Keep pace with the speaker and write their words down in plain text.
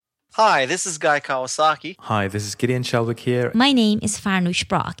Hi, this is Guy Kawasaki. Hi, this is Gideon Shelwick here, My name is Farnoosh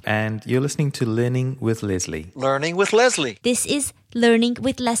Brock. and you're listening to Learning with Leslie. Learning with Leslie. This is Learning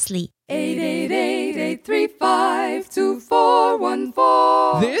with Leslie.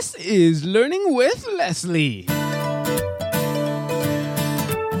 888-835-2414. This is Learning with Leslie.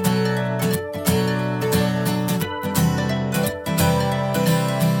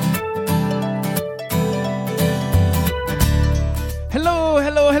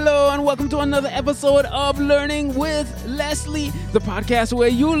 Hello, and welcome to another episode of Learning with Leslie, the podcast where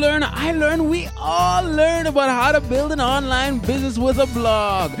you learn, I learn, we all learn about how to build an online business with a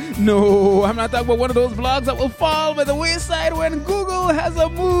blog. No, I'm not talking about one of those blogs that will fall by the wayside when Google has a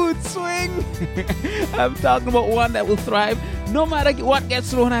mood swing. I'm talking about one that will thrive no matter what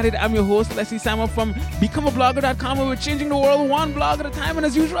gets thrown at it. I'm your host, Leslie Simon from BecomeAblogger.com, where we're changing the world one blog at a time. And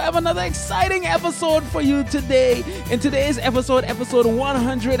as usual, I have another exciting episode for you today. In today's episode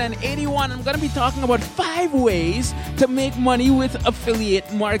 181, I'm going to be talking about 5 ways to make money with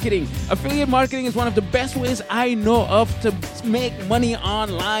affiliate marketing. Affiliate marketing is one of the best ways I know of to make money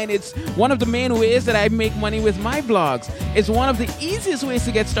online. It's one of the main ways that I make money with my blogs. It's one of the easiest ways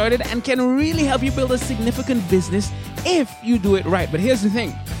to get started and can really help you build a significant business if you do it right. But here's the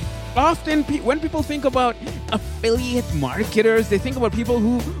thing. Often when people think about affiliate marketers, they think about people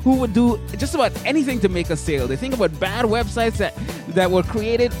who would do just about anything to make a sale. They think about bad websites that were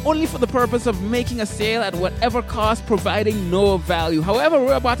created only for the purpose of making a sale at whatever cost, providing no value. However,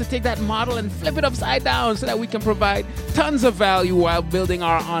 we're about to take that model and flip it upside down so that we can provide tons of value while building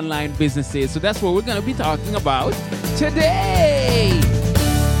our online businesses. So that's what we're going to be talking about today.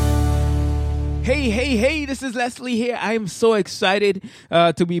 Hey, this is Leslie here. I am so excited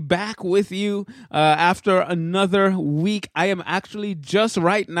to be back with you after another week. I am actually just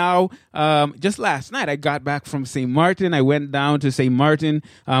right now, just last night, I got back from St. Martin. I went down to St. Martin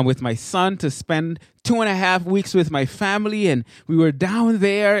with my son to spend 2.5 weeks with my family, and we were down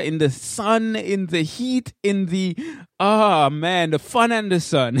there in the sun, in the heat, in the the fun and the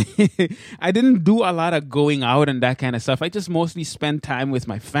sun. I didn't do a lot of going out and that kind of stuff. I just mostly spent time with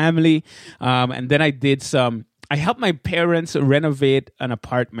my family, and then I helped my parents renovate an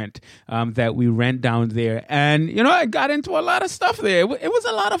apartment that we rent down there. And, I got into a lot of stuff there. It was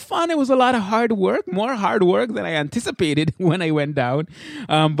a lot of fun. It was a lot of hard work, more hard work than I anticipated when I went down.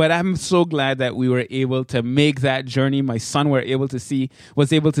 But I'm so glad that we were able to make that journey. My son was able to see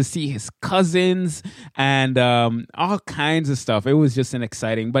his cousins and all kinds of stuff. It was just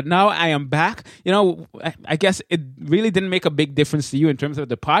exciting. But now I am back. I guess it really didn't make a big difference to you in terms of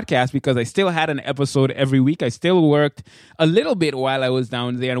the podcast because I still had an episode every week. I still worked a little bit while I was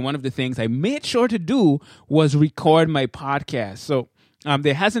down there. And one of the things I made sure to do was record my podcast. So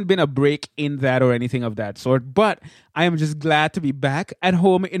there hasn't been a break in that or anything of that sort. But I am just glad to be back at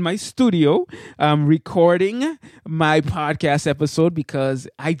home in my studio recording my podcast episode because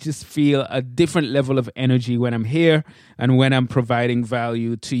I just feel a different level of energy when I'm here and when I'm providing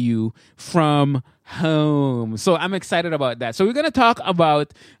value to you from home. So I'm excited about that. So we're going to talk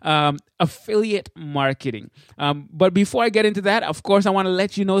about affiliate marketing. But before I get into that, of course, I want to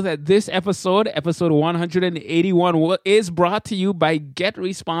let you know that this episode 181, is brought to you by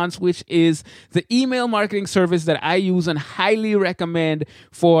GetResponse, which is the email marketing service that I use and highly recommend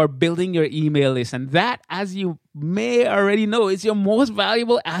for building your email list. And that, as you may already know, is your most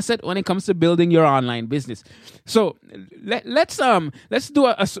valuable asset when it comes to building your online business. So let's do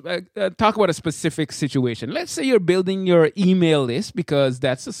talk about a specific situation. Let's say you're building your email list because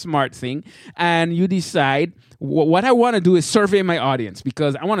that's a smart thing, and you decide what I want to do is survey my audience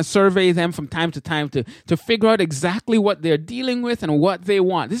because I want to survey them from time to time to figure out exactly what they're dealing with and what they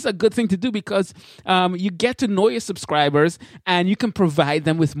want. This is a good thing to do because you get to know your subscribers and you can provide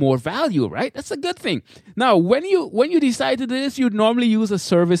them with more value, right? That's a good thing. Now, when you decide to do this, you'd normally use a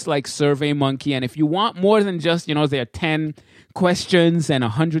service like SurveyMonkey, and if you want more than just, there are 10 questions and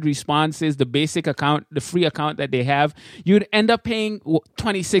 100 responses, the basic account, the free account that they have, you'd end up paying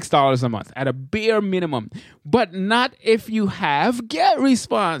 $26 a month at a bare minimum. But not if you have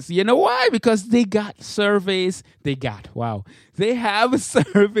GetResponse. You know why? Because they got surveys. They have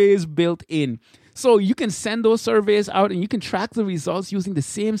surveys built in. So you can send those surveys out and you can track the results using the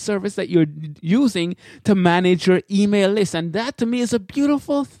same service that you're using to manage your email list. And that to me is a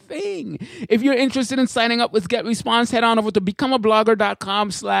beautiful thing. If you're interested in signing up with GetResponse, head on over to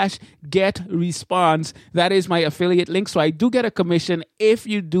becomeablogger.com/GetResponse. That is my affiliate link. So I do get a commission if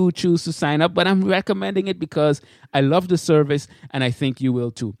you do choose to sign up, but I'm recommending it because I love the service and I think you will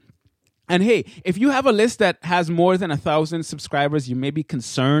too. And hey, if you have a list that has more than 1,000 subscribers, you may be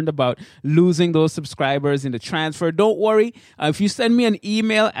concerned about losing those subscribers in the transfer. Don't worry. If you send me an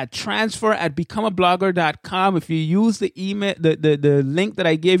email at transfer@becomeablogger.com, if you use the email, the link that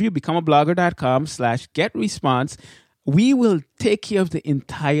I gave you, becomeablogger.com/getresponse, we will take care of the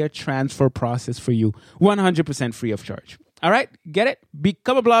entire transfer process for you, 100% free of charge. All right, get it?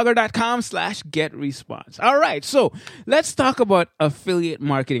 Becomeablogger.com/getresponse. All right, so let's talk about affiliate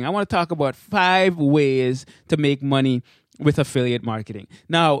marketing. I want to talk about 5 ways to make money with affiliate marketing.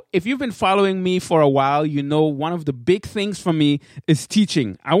 Now, if you've been following me for a while, you know one of the big things for me is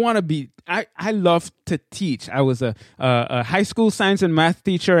teaching. I love to teach. I was a high school science and math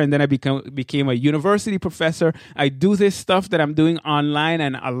teacher, and then I became a university professor. I do this stuff that I'm doing online,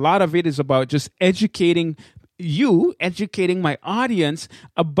 and a lot of it is about just educating my audience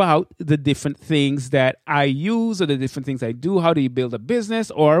about the different things that I use or the different things I do. How do you build a business?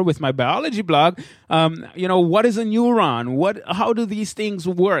 Or with my biology blog, what is a neuron? How do these things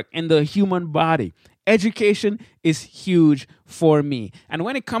work in the human body? Education is huge for me. And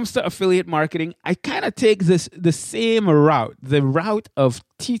when it comes to affiliate marketing, I kind of take the same route, the route of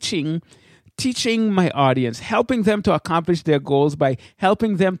teaching my audience, helping them to accomplish their goals by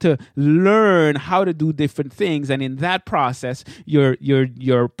helping them to learn how to do different things. And in that process,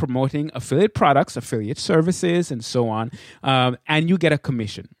 you're promoting affiliate products, affiliate services, and so on, and you get a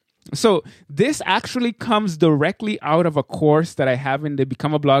commission. So this actually comes directly out of a course that I have in the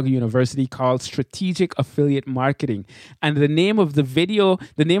Become a Blogger University called Strategic Affiliate Marketing. And the name of the video,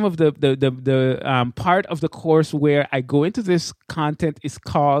 the name of the part of the course where I go into this content is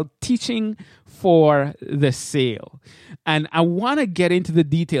called Teaching for the Sale. And I want to get into the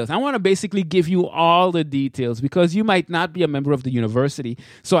details. I want to basically give you all the details because you might not be a member of the university.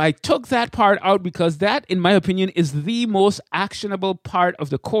 So I took that part out because that, in my opinion, is the most actionable part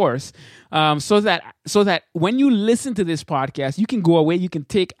of the course. So that when you listen to this podcast, you can go away, you can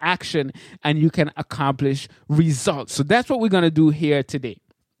take action, and you can accomplish results. So that's what we're going to do here today.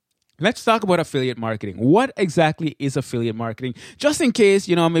 Let's talk about affiliate marketing. What exactly is affiliate marketing? Just in case,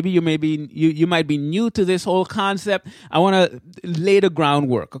 maybe you might be new to this whole concept. I want to lay the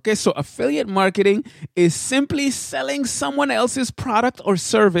groundwork. Okay, so affiliate marketing is simply selling someone else's product or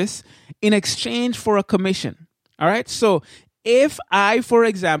service in exchange for a commission. All right, so if I, for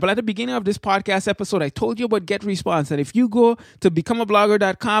example, at the beginning of this podcast episode, I told you about GetResponse, and if you go to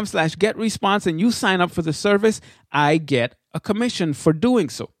becomeablogger.com/getresponse and you sign up for the service, I get a commission for doing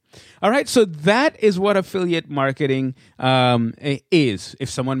so. All right, so that is what affiliate marketing is. If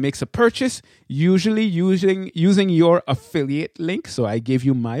someone makes a purchase, usually using your affiliate link, so I give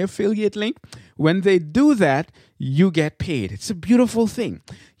you my affiliate link, when they do that, you get paid. It's a beautiful thing.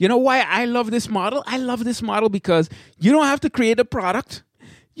 You know why I love this model? I love this model because you don't have to create a product.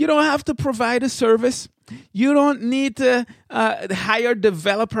 You don't have to provide a service. You don't need to hire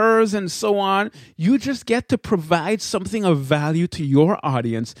developers and so on. You just get to provide something of value to your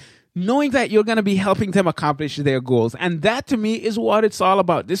audience, knowing that you're going to be helping them accomplish their goals. And that, to me, is what it's all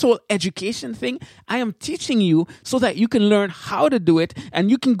about. This whole education thing, I am teaching you so that you can learn how to do it, and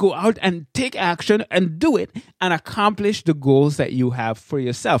you can go out and take action and do it and accomplish the goals that you have for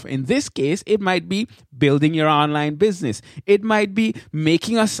yourself. In this case, it might be building your online business. It might be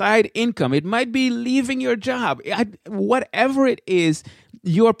making a side income. It might be leaving your job. Whatever it is,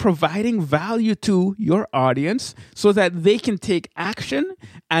 you are providing value to your audience so that they can take action.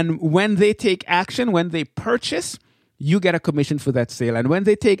 And when they take action, when they purchase, you get a commission for that sale. And when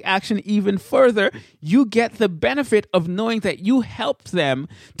they take action even further, you get the benefit of knowing that you helped them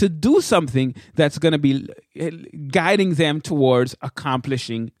to do something that's going to be guiding them towards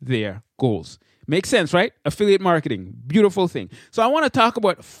accomplishing their goals. Makes sense, right? Affiliate marketing, beautiful thing. So I want to talk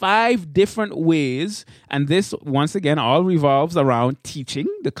about 5 different ways, and this, once again, all revolves around teaching,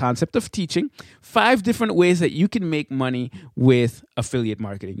 the concept of teaching. 5 different ways that you can make money with affiliate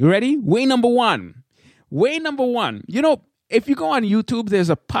marketing. You ready? Way number one. If you go on YouTube, there's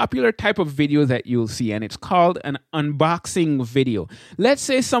a popular type of video that you'll see, and it's called an unboxing video. Let's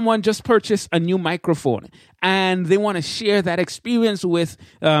say someone just purchased a new microphone, and they want to share that experience with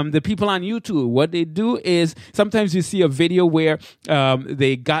the people on YouTube. What they do is sometimes you see a video where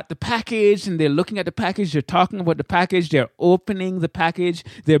they got the package, and they're looking at the package, they're talking about the package, they're opening the package,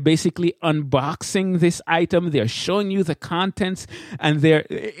 they're basically unboxing this item, they're showing you the contents, and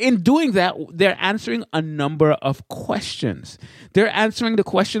in doing that, they're answering a number of questions. They're answering the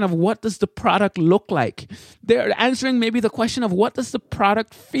question of what does the product look like? They're answering maybe the question of what does the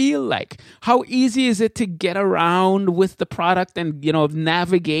product feel like? How easy is it to get around with the product and,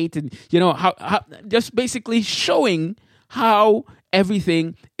 navigate and, how just basically showing how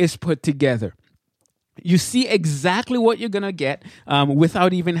everything is put together. You see exactly what you're going to get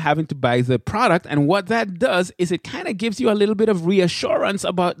without even having to buy the product. And what that does is it kind of gives you a little bit of reassurance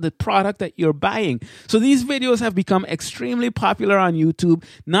about the product that you're buying. So these videos have become extremely popular on YouTube,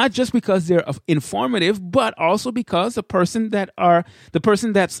 not just because they're informative, but also because the person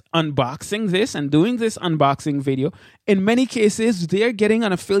that's unboxing this and doing this unboxing video, in many cases, they're getting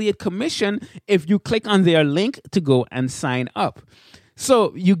an affiliate commission if you click on their link to go and sign up.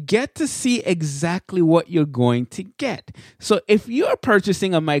 So you get to see exactly what you're going to get. So if you're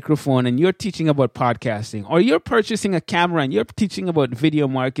purchasing a microphone and you're teaching about podcasting, or you're purchasing a camera and you're teaching about video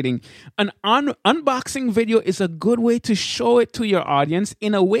marketing, an unboxing video is a good way to show it to your audience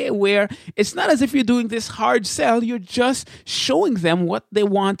in a way where it's not as if you're doing this hard sell. You're just showing them what they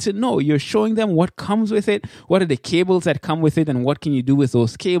want to know. You're showing them what comes with it, what are the cables that come with it, and what can you do with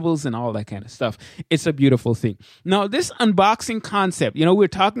those cables and all that kind of stuff. It's a beautiful thing. Now, this unboxing concept, we're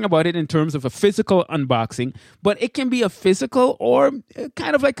talking about it in terms of a physical unboxing, but it can be a physical or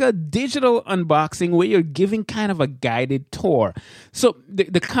kind of like a digital unboxing where you're giving kind of a guided tour. So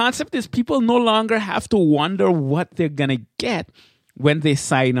the concept is people no longer have to wonder what they're going to get when they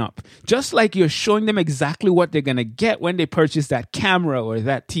sign up. Just like you're showing them exactly what they're going to get when they purchase that camera or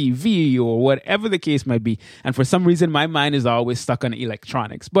that TV or whatever the case might be. And for some reason, my mind is always stuck on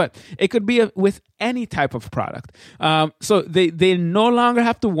electronics, but it could be with any type of product. So they no longer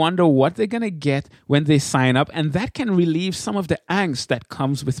have to wonder what they're going to get when they sign up. And that can relieve some of the angst that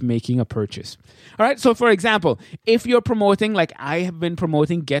comes with making a purchase. All right. So for example, if you're promoting, like I have been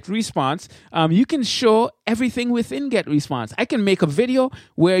promoting GetResponse, you can show everything within GetResponse. I can make a video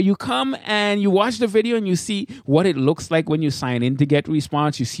where you come and you watch the video and you see what it looks like when you sign in to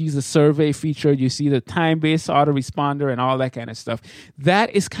GetResponse. You see the survey feature, you see the time-based autoresponder and all that kind of stuff.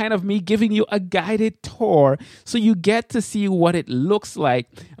 That is kind of me giving you a guided tour so you get to see what it looks like.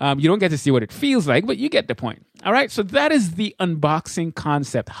 You don't get to see what it feels like, but you get the point. All right, so that is the unboxing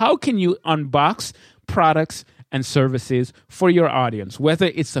concept. How can you unbox products and services for your audience, whether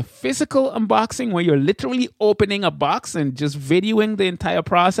it's a physical unboxing where you're literally opening a box and just videoing the entire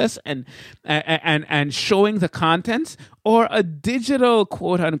process and showing the contents, or a digital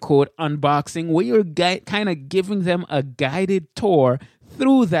quote unquote unboxing where you're kind of giving them a guided tour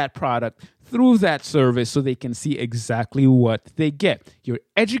through that product, through that service, so they can see exactly what they get. You're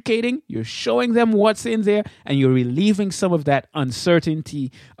educating, you're showing them what's in there, and you're relieving some of that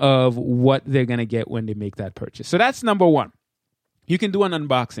uncertainty of what they're going to get when they make that purchase. So that's number one. You can do an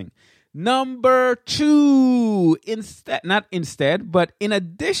unboxing. Number two, in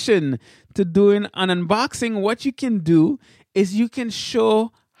addition to doing an unboxing, what you can do is you can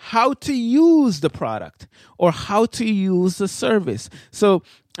show how to use the product or how to use the service. So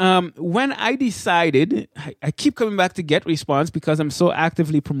when I decided, I keep coming back to GetResponse because I'm so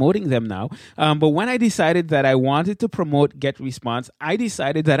actively promoting them now. But when I decided that I wanted to promote GetResponse, I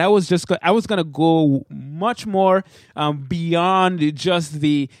decided that I was going to go much more beyond just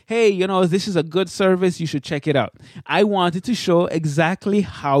the, hey, this is a good service, you should check it out. I wanted to show exactly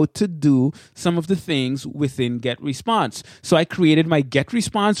how to do some of the things within GetResponse. So I created my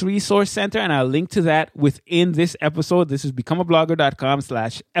GetResponse Resource Center, and I'll link to that within this episode. This is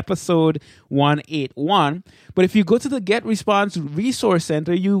becomeablogger.com/episode 181. But if you go to the GetResponse Resource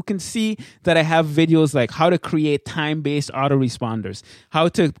Center, you can see that I have videos like how to create time-based autoresponders, how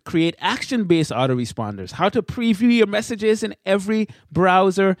to create action-based autoresponders, how to preview your messages in every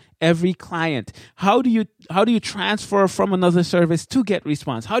browser, every client. How do you transfer from another service to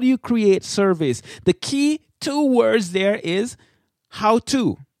GetResponse? How do you create surveys? The key two words there is how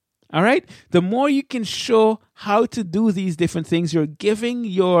to. All right. The more you can show how to do these different things, you're giving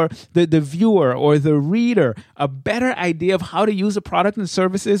the viewer or the reader a better idea of how to use the product and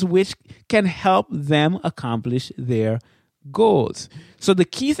services, which can help them accomplish their goals. So the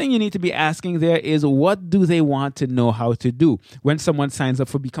key thing you need to be asking there is, what do they want to know how to do? When someone signs up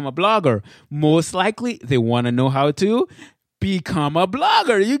for Become a Blogger, most likely they want to know how to become a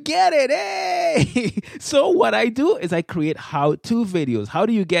blogger. You get it. Hey! So what I do is I create how-to videos. How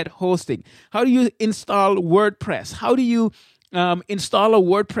do you get hosting? How do you install WordPress? How do you install a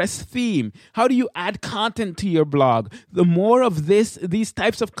WordPress theme? How do you add content to your blog? The more of these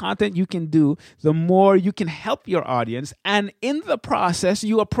types of content you can do, the more you can help your audience. And in the process,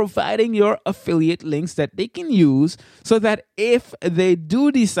 you are providing your affiliate links that they can use so that if they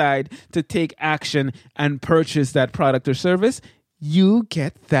do decide to take action and purchase that product or service, you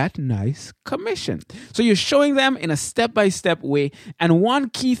get that nice commission. So you're showing them in a step-by-step way. And one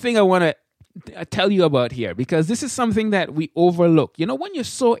key thing I want to tell you about here, because this is something that we overlook. You know, when you're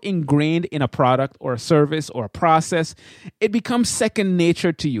so ingrained in a product or a service or a process, it becomes second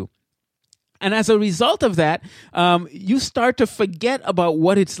nature to you. And as a result of that, you start to forget about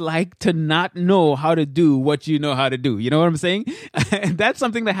what it's like to not know how to do what you know how to do. You know what I'm saying? And that's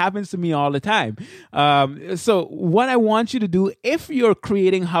something that happens to me all the time. So what I want you to do, if you're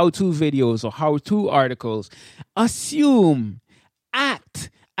creating how-to videos or how-to articles,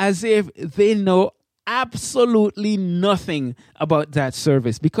 act as if they know absolutely nothing about that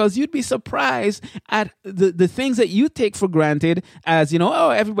service, because you'd be surprised at the things that you take for granted as, you know, oh,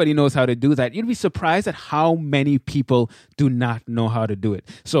 everybody knows how to do that. You'd be surprised at how many people do not know how to do it.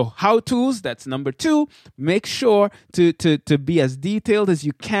 So how-tos, that's number 2. Make sure to be as detailed as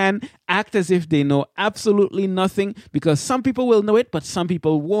you can. Act as if they know absolutely nothing, because some people will know it, but some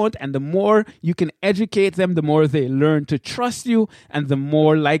people won't. And the more you can educate them, the more they learn to trust you, and the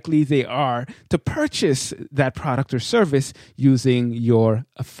more likely they are to purchase that product or service using your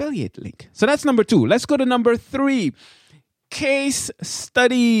affiliate link. So that's number 2. Let's go to number 3. Case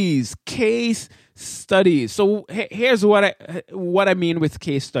studies. Case studies. So here's what I mean with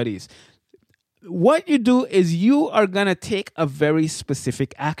case studies. What you do is you are going to take a very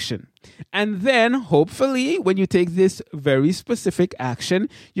specific action. And then hopefully when you take this very specific action,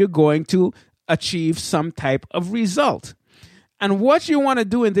 you're going to achieve some type of result. And what you want to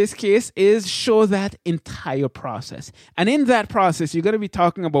do in this case is show that entire process. And in that process, you're going to be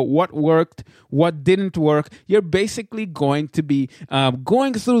talking about what worked, what didn't work. You're basically going to be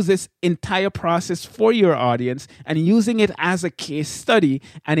going through this entire process for your audience and using it as a case study.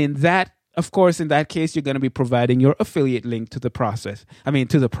 And in that, of course, in that case, you're going to be providing your affiliate link to the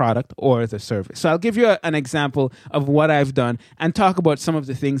to the product or the service. So I'll give you an example of what I've done and talk about some of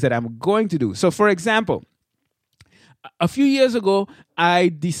the things that I'm going to do. So for example, a few years ago, I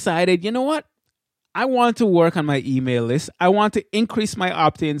decided, you know what? I want to work on my email list. I want to increase my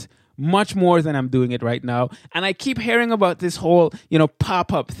opt-ins much more than I'm doing it right now. And I keep hearing about this whole,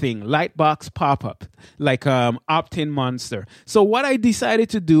 pop-up thing, Lightbox pop-up, like opt-in monster. So what I decided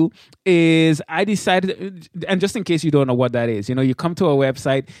to do is and just in case you don't know what that is, you come to a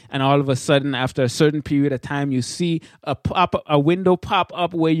website and all of a sudden after a certain period of time, you see a window pop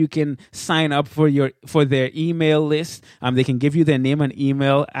up where you can sign up for their email list. They can give you their name and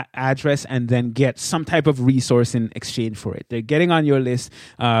email address and then get some type of resource in exchange for it. They're getting on your list,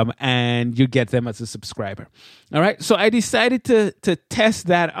 and you get them as a subscriber. All right. So I decided to test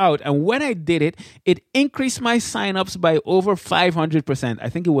that out. And when I did it, it increased my signups by over 500%. I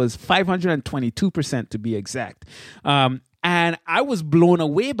think it was 522% to be exact. And I was blown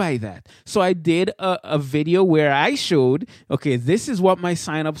away by that. So I did a video where I showed, okay, this is what my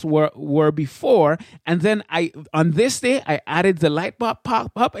signups were before. And then on this day, I added the light bulb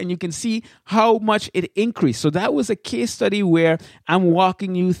pop up and you can see how much it increased. So that was a case study where I'm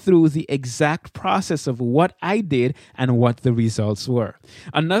walking you through the exact process of what I did and what the results were.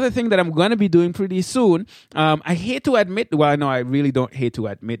 Another thing that I'm going to be doing pretty soon, I hate to admit, well, no, I really don't hate to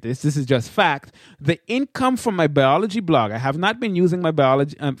admit this. This is just fact. The income from my biology blog, I have not been using my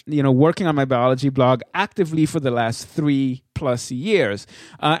biology, working on my biology blog actively for the last 3+ years.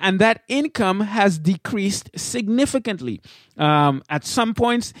 And that income has decreased significantly. At some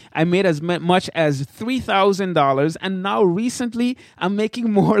points, I made as much as $3,000. And now recently, I'm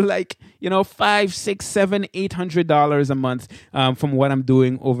making more like, $500, $600, $700, $800 a month from what I'm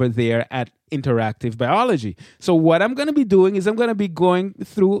doing over there at Interactive Biology. So what I'm going to be doing is I'm going to be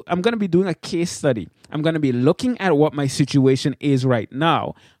doing a case study. I'm going to be looking at what my situation is right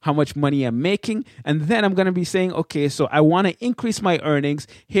now, how much money I'm making, and then I'm going to be saying, okay, so I want to increase my earnings.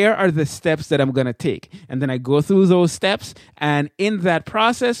 Here are the steps that I'm going to take. And then I go through those steps, and in that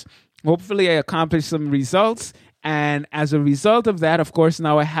process, hopefully I accomplish some results. And as a result of that, of course,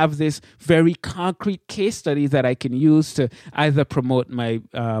 now I have this very concrete case study that I can use to either promote my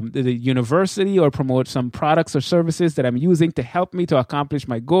the university or promote some products or services that I'm using to help me to accomplish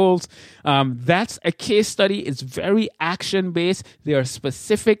my goals. That's a case study. It's very action-based. There are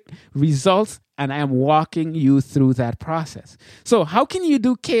specific results, and I am walking you through that process. So how can you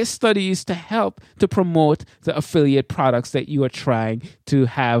do case studies to help to promote the affiliate products that you are trying to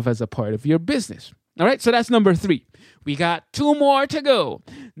have as a part of your business? All right, so that's number 3. We got 2 more to go.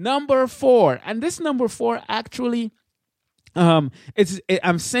 Number 4, and this number 4 actually, I'm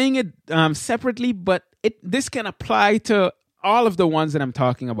saying it separately, but this can apply to all of the ones that I'm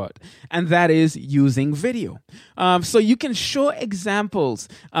talking about, and that is using video. So you can show examples.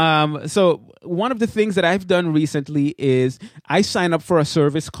 So one of the things that I've done recently is I sign up for a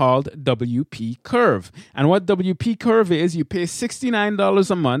service called WP Curve. And what WP Curve is, you pay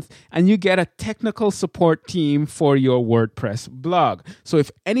 $69 a month and you get a technical support team for your WordPress blog. So if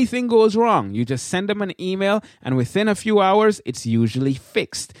anything goes wrong, you just send them an email and within a few hours, it's usually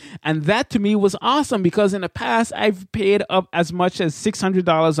fixed. And that to me was awesome because in the past, I've paid up as much as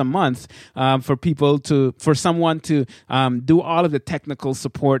 $600 a month for someone to do all of the technical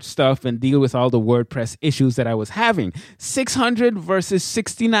support stuff and deal with all the WordPress issues that I was having. $600 versus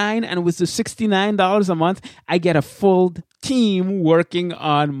 $69, and with the $69 a month, I get a full team working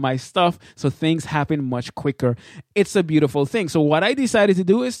on my stuff, so things happen much quicker. It's a beautiful thing. So what I decided to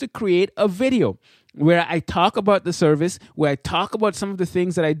do is to create a video where I talk about the service, where I talk about some of the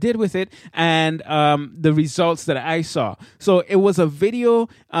things that I did with it and the results that I saw. So it was a video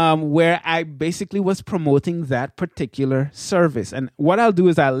where I basically was promoting that particular service. And what I'll do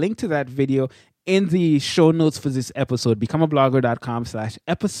is I'll link to that video in the show notes for this episode,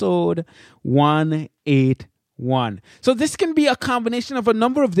 becomeablogger.com/episode 181. So this can be a combination of a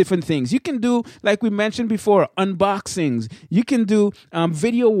number of different things. You can do, like we mentioned before, unboxings. You can do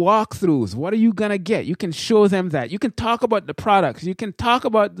video walkthroughs. What are you going to get? You can show them that. You can talk about the products. You can talk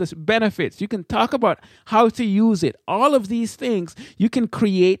about the benefits. You can talk about how to use it. All of these things, you can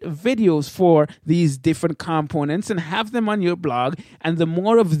create videos for these different components and have them on your blog. And the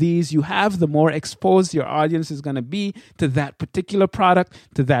more of these you have, the more exposed your audience is going to be to that particular product,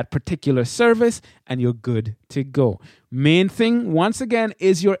 to that particular service, and you're good to go. Main thing, once again,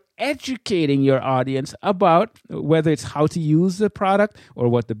 is you're educating your audience about whether it's how to use the product or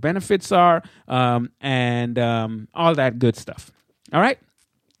what the benefits are, and all that good stuff. All right?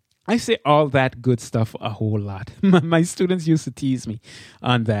 I say all that good stuff a whole lot. My students used to tease me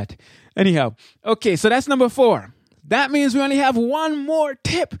on that. Anyhow, okay, so that's number 4. That means we only have one more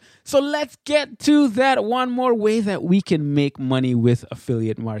tip. So let's get to that one more way that we can make money with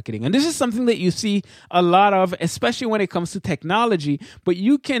affiliate marketing. And this is something that you see a lot of, especially when it comes to technology, but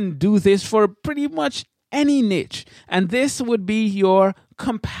you can do this for pretty much any niche. And this would be your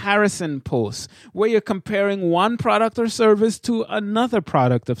comparison posts, where you're comparing one product or service to another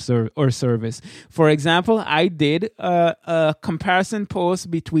product or service. For example, I did a comparison post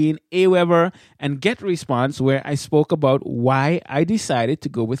between Aweber and GetResponse, where I spoke about why I decided to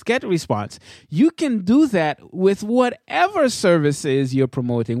go with GetResponse. You can do that with whatever services you're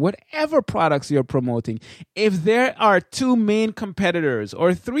promoting, whatever products you're promoting. If there are 2 main competitors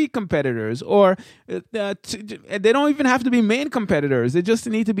or 3 competitors, or they don't even have to be main competitors. They just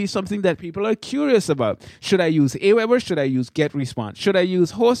need to be something that people are curious about. Should I use Aweber? Should I use GetResponse? Should I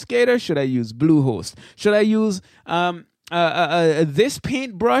use HostGator? Should I use Bluehost? Should I use this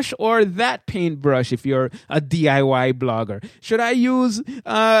paintbrush or that paintbrush if you're a DIY blogger? Should I use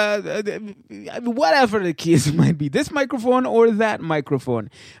whatever the case might be, this microphone or that microphone?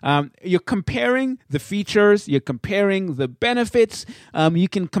 You're comparing the features, you're comparing the benefits. You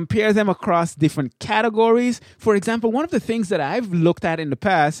can compare them across different categories. For example, one of the things that I've looked at in the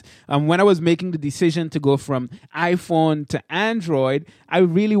past, when I was making the decision to go from iPhone to Android, I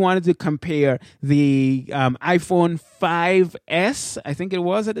really wanted to compare the iPhone 5S, I think it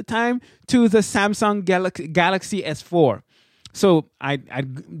was at the time, to the Samsung Galaxy S4. So I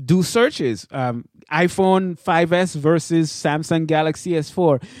do searches, iPhone 5S versus Samsung Galaxy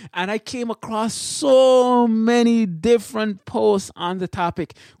S4. And I came across so many different posts on the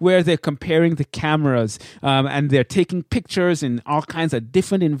topic where they're comparing the cameras, and they're taking pictures in all kinds of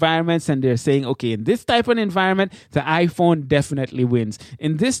different environments. And they're saying, okay, in this type of environment, the iPhone definitely wins.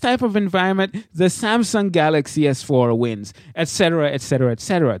 In this type of environment, the Samsung Galaxy S4 wins, etc., etc.,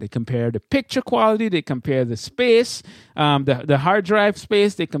 etc. They compare the picture quality, they compare the space, the hard drive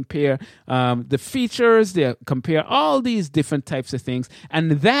space, they compare the features, they compare all these different types of things.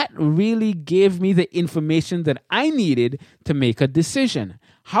 And that really gave me the information that I needed to make a decision.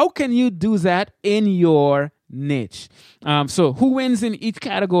 How can you do that in your niche? So who wins in each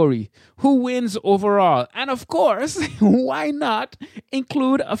category? Who wins overall? And of course, why not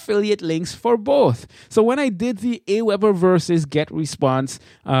include affiliate links for both? So when I did the Aweber versus GetResponse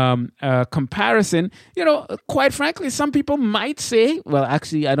comparison, quite frankly, some people might say, well,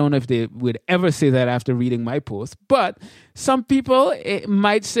 actually, I don't know if they would ever say that after reading my post, but some people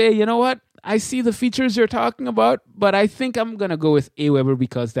might say, you know what? I see the features you're talking about, but I think I'm going to go with Aweber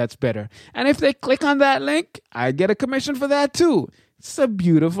because that's better. And if they click on that link, I get a commission for that too. It's a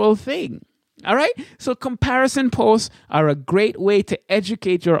beautiful thing. All right. So comparison posts are a great way to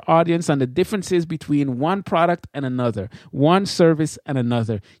educate your audience on the differences between one product and another, one service and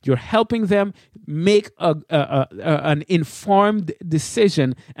another. You're helping them make an informed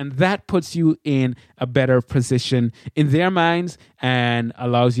decision, and that puts you in a better position in their minds and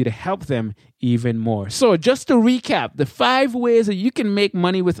allows you to help them even more. So just to recap, the 5 ways that you can make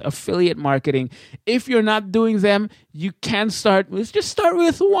money with affiliate marketing. If you're not doing them, you can start. Let's just start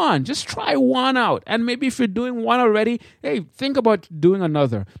with one. Just try one out. And maybe if you're doing one already, hey, think about doing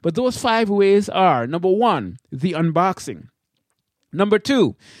another. But those 5 ways are: number 1, the unboxing. Number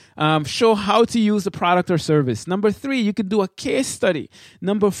 2, show how to use the product or service. Number 3, you can do a case study.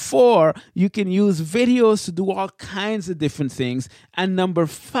 Number 4, you can use videos to do all kinds of different things. And number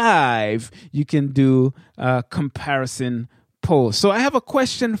 5, you can do comparison posts. So I have a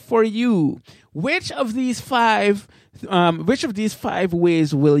question for you. Which of these 5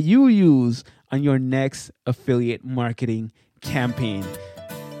 ways will you use on your next affiliate marketing campaign?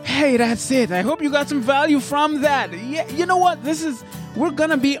 Hey, that's it. I hope you got some value from that. Yeah, you know what? We're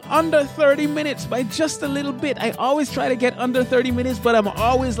going to be under 30 minutes by just a little bit. I always try to get under 30 minutes, but I'm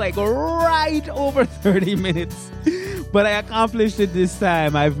always like right over 30 minutes. But I accomplished it this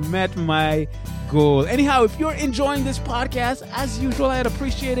time. I've met my goal. Anyhow, if you're enjoying this podcast, as usual, I'd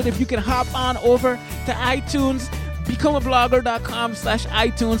appreciate it if you can hop on over to iTunes,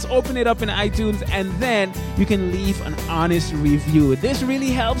 becomeablogger.com/iTunes, open it up in iTunes, and then you can leave an honest review. This really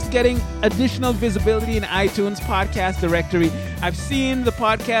helps getting additional visibility in iTunes podcast directory. I've seen the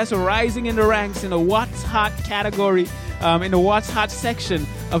podcast rising in the ranks in the What's Hot category, in the What's Hot section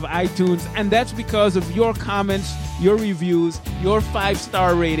of iTunes, and that's because of your comments, your reviews, your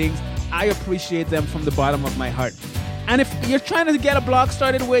 5-star ratings. I appreciate them from the bottom of my heart. And if you're trying to get a blog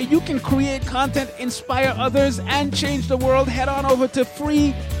started where you can create content, inspire others, and change the world, head on over to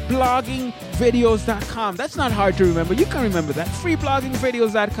freebloggingvideos.com. That's not hard to remember. You can remember that.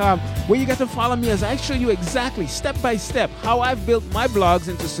 freebloggingvideos.com, where you get to follow me as I show you exactly, step by step, how I've built my blogs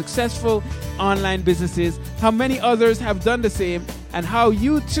into successful online businesses, how many others have done the same, and how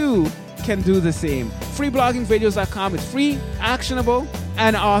you too can do the same. freebloggingvideos.com. It's free, actionable,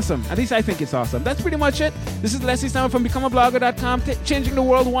 and awesome. At least I think it's awesome. That's pretty much it. This is Leslie Simon from becomeablogger.com, changing the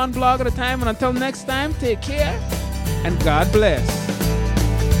world one blog at a time. And until next time, take care and God bless.